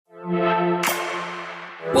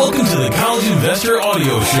Welcome to the College Investor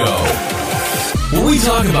Audio Show, where we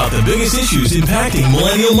talk about the biggest issues impacting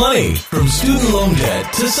millennial money, from student loan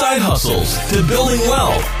debt to side hustles to building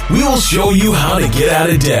wealth. We will show you how to get out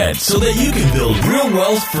of debt so that you can build real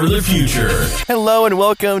wealth for the future. Hello and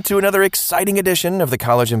welcome to another exciting edition of the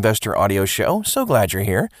College Investor Audio Show. So glad you're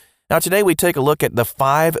here. Now today we take a look at the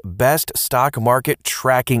 5 best stock market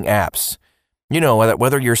tracking apps. You know,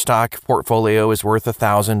 whether your stock portfolio is worth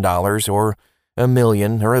 $1,000 or $1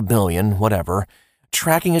 million or $1 billion, whatever,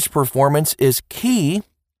 tracking its performance is key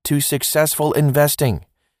to successful investing.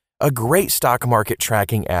 A great stock market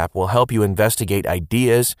tracking app will help you investigate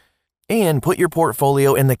ideas and put your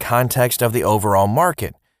portfolio in the context of the overall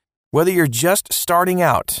market. Whether you're just starting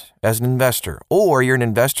out as an investor or you're an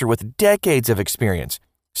investor with decades of experience,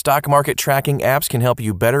 stock market tracking apps can help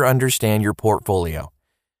you better understand your portfolio.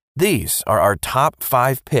 These are our top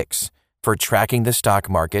 5 picks for tracking the stock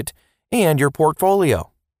market and your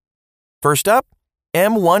portfolio. First up,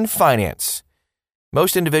 M1 Finance.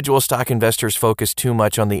 Most individual stock investors focus too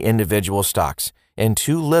much on the individual stocks and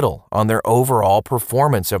too little on their overall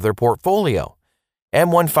performance of their portfolio.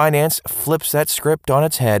 M1 Finance flips that script on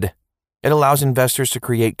its head. It allows investors to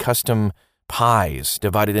create custom pies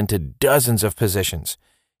divided into dozens of positions.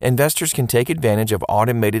 Investors can take advantage of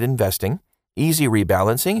automated investing, easy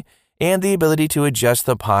rebalancing, and the ability to adjust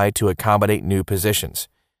the pie to accommodate new positions.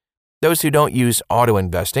 Those who don't use auto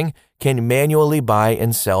investing can manually buy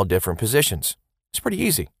and sell different positions. It's pretty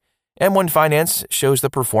easy. M1 Finance shows the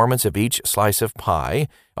performance of each slice of pie,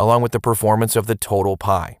 along with the performance of the total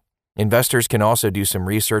pie. Investors can also do some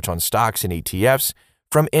research on stocks and ETFs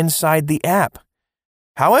from inside the app.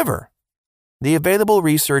 However, the available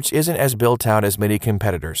research isn't as built out as many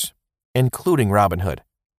competitors, including Robinhood.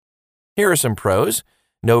 Here are some pros: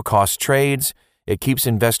 no-cost trades. It keeps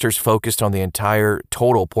investors focused on the entire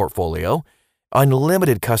total portfolio,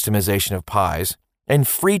 unlimited customization of pies, and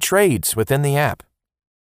free trades within the app.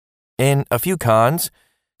 And a few cons: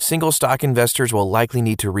 single stock investors will likely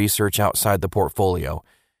need to research outside the portfolio.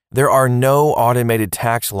 There are no automated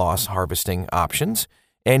tax loss harvesting options,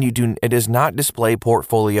 and it does not display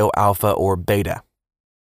portfolio alpha or beta.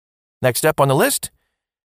 Next up on the list,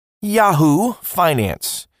 Yahoo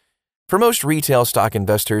Finance. For most retail stock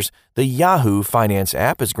investors, the Yahoo Finance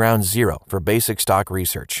app is ground zero for basic stock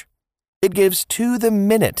research. It gives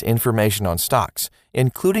to-the-minute information on stocks,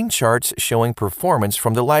 including charts showing performance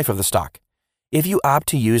from the life of the stock. If you opt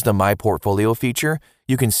to use the My Portfolio feature,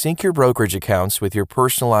 you can sync your brokerage accounts with your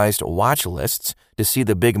personalized watch lists to see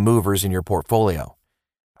the big movers in your portfolio.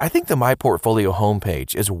 I think the My Portfolio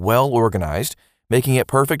homepage is well organized, making it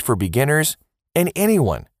perfect for beginners and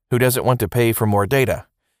anyone who doesn't want to pay for more data.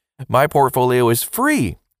 My Portfolio is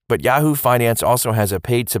free, but Yahoo Finance also has a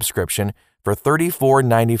paid subscription for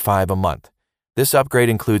 $34.95 a month. This upgrade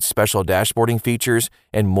includes special dashboarding features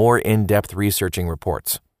and more in-depth researching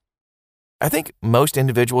reports. I think most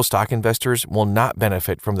individual stock investors will not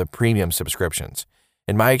benefit from the premium subscriptions.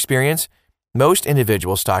 In my experience, most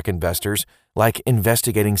individual stock investors like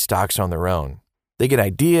investigating stocks on their own. They get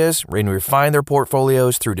ideas and refine their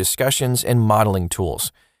portfolios through discussions and modeling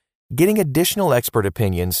tools. Getting additional expert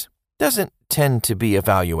opinions doesn't tend to be a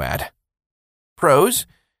value add. Pros: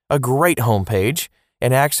 a great homepage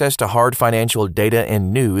and access to hard financial data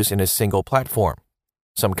and news in a single platform.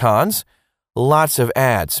 Some cons: lots of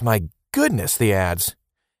ads. My goodness, the ads.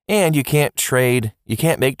 And you can't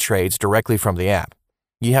make trades directly from the app.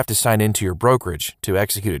 You have to sign into your brokerage to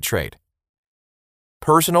execute a trade.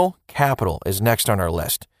 Personal Capital is next on our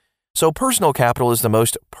list. So Personal Capital is the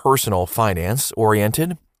most personal finance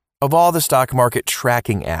oriented of all the stock market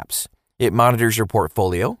tracking apps. It monitors your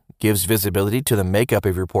portfolio, gives visibility to the makeup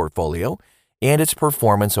of your portfolio, and its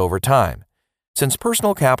performance over time. Since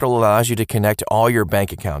Personal Capital allows you to connect all your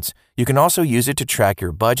bank accounts, you can also use it to track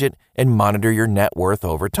your budget and monitor your net worth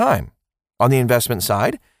over time. On the investment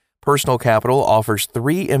side, Personal Capital offers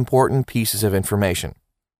 3 important pieces of information.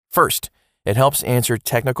 First, it helps answer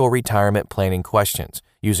technical retirement planning questions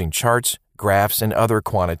using charts, graphs, and other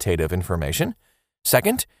quantitative information.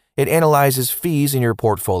 Second, it analyzes fees in your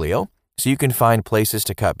portfolio so you can find places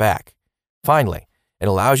to cut back. Finally, it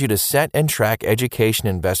allows you to set and track education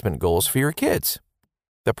investment goals for your kids.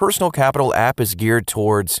 The Personal Capital app is geared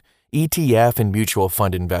towards ETF and mutual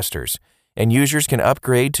fund investors, and users can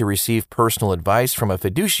upgrade to receive personal advice from a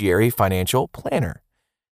fiduciary financial planner.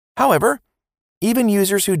 However, even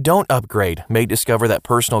users who don't upgrade may discover that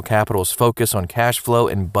Personal Capital's focus on cash flow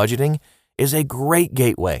and budgeting is a great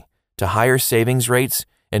gateway to higher savings rates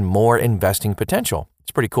and more investing potential.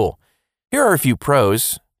 It's pretty cool. Here are a few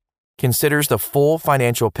pros. Considers the full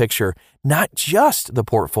financial picture, not just the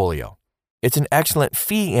portfolio. It's an excellent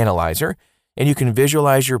fee analyzer, and you can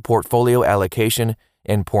visualize your portfolio allocation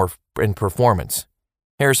and performance.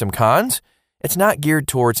 Here are some cons. It's not geared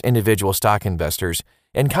towards individual stock investors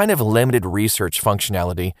and kind of limited research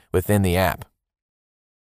functionality within the app.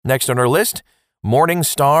 Next on our list,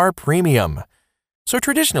 Morningstar Premium. So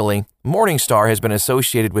traditionally, Morningstar has been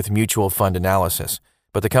associated with mutual fund analysis,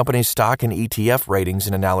 but the company's stock and ETF ratings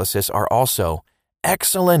and analysis are also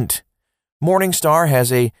excellent. Morningstar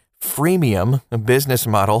has a freemium business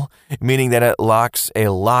model, meaning that it locks a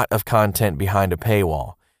lot of content behind a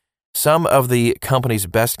paywall. Some of the company's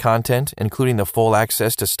best content, including the full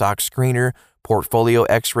access to Stock Screener, Portfolio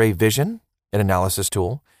X-Ray Vision, an analysis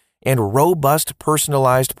tool, and robust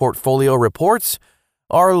personalized portfolio reports,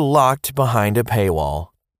 are locked behind a paywall.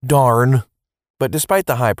 Darn. But despite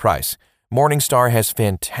the high price, Morningstar has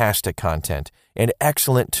fantastic content and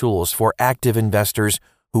excellent tools for active investors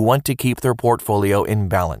who want to keep their portfolio in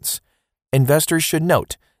balance. Investors should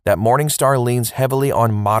note that Morningstar leans heavily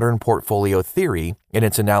on modern portfolio theory in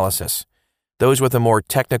its analysis. Those with a more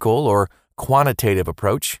technical or quantitative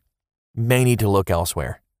approach may need to look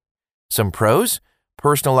elsewhere. Some pros: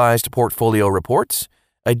 personalized portfolio reports,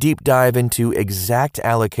 a deep dive into exact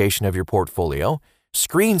allocation of your portfolio,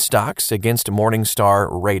 screen stocks against Morningstar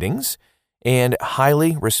ratings, and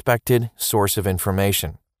highly respected source of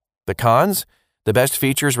information. The cons: the best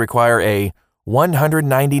features require a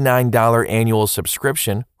 $199 annual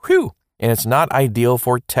subscription, and it's not ideal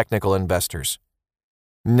for technical investors.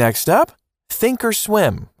 Next up,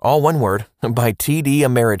 Thinkorswim, all one word, by TD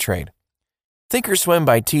Ameritrade. Thinkorswim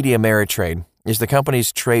by TD Ameritrade is the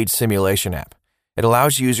company's trade simulation app. It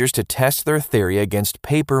allows users to test their theory against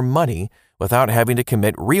paper money without having to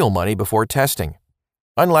commit real money before testing.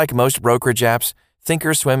 Unlike most brokerage apps,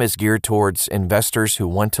 Thinkorswim is geared towards investors who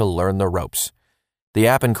want to learn the ropes. The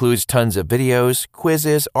app includes tons of videos,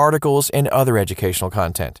 quizzes, articles, and other educational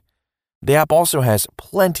content. The app also has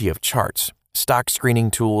plenty of charts, stock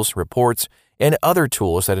screening tools, reports, and other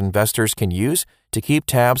tools that investors can use to keep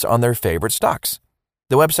tabs on their favorite stocks.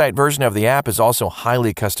 The website version of the app is also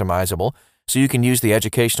highly customizable, so you can use the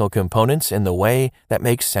educational components in the way that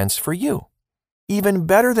makes sense for you. Even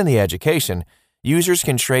better than the education, users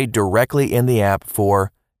can trade directly in the app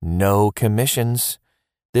for no commissions.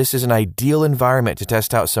 This is an ideal environment to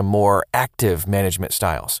test out some more active management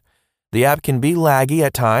styles. The app can be laggy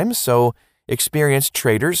at times, so experienced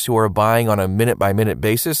traders who are buying on a minute-by-minute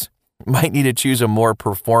basis might need to choose a more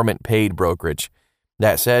performant paid brokerage.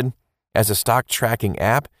 That said, as a stock tracking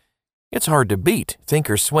app, it's hard to beat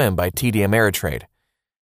Thinkorswim by TD Ameritrade.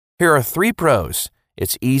 Here are 3 pros.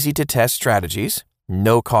 It's easy to test strategies,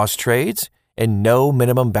 no-cost trades, and no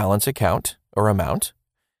minimum balance account or amount.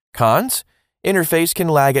 Cons: interface can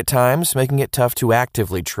lag at times, making it tough to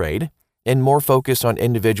actively trade, and more focused on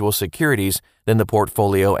individual securities than the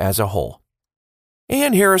portfolio as a whole.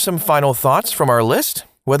 And here are some final thoughts from our list.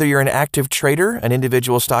 Whether you're an active trader, an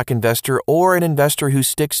individual stock investor, or an investor who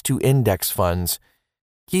sticks to index funds,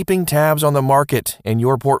 keeping tabs on the market and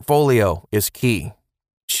your portfolio is key.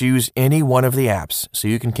 Choose any one of the apps so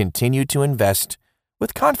you can continue to invest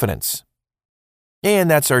with confidence.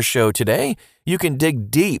 And that's our show today. You can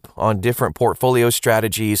dig deep on different portfolio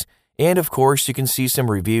strategies, and of course, you can see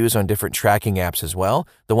some reviews on different tracking apps as well,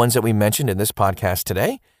 the ones that we mentioned in this podcast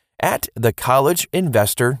today, at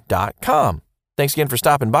thecollegeinvestor.com. Thanks again for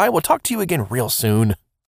stopping by. We'll talk to you again real soon.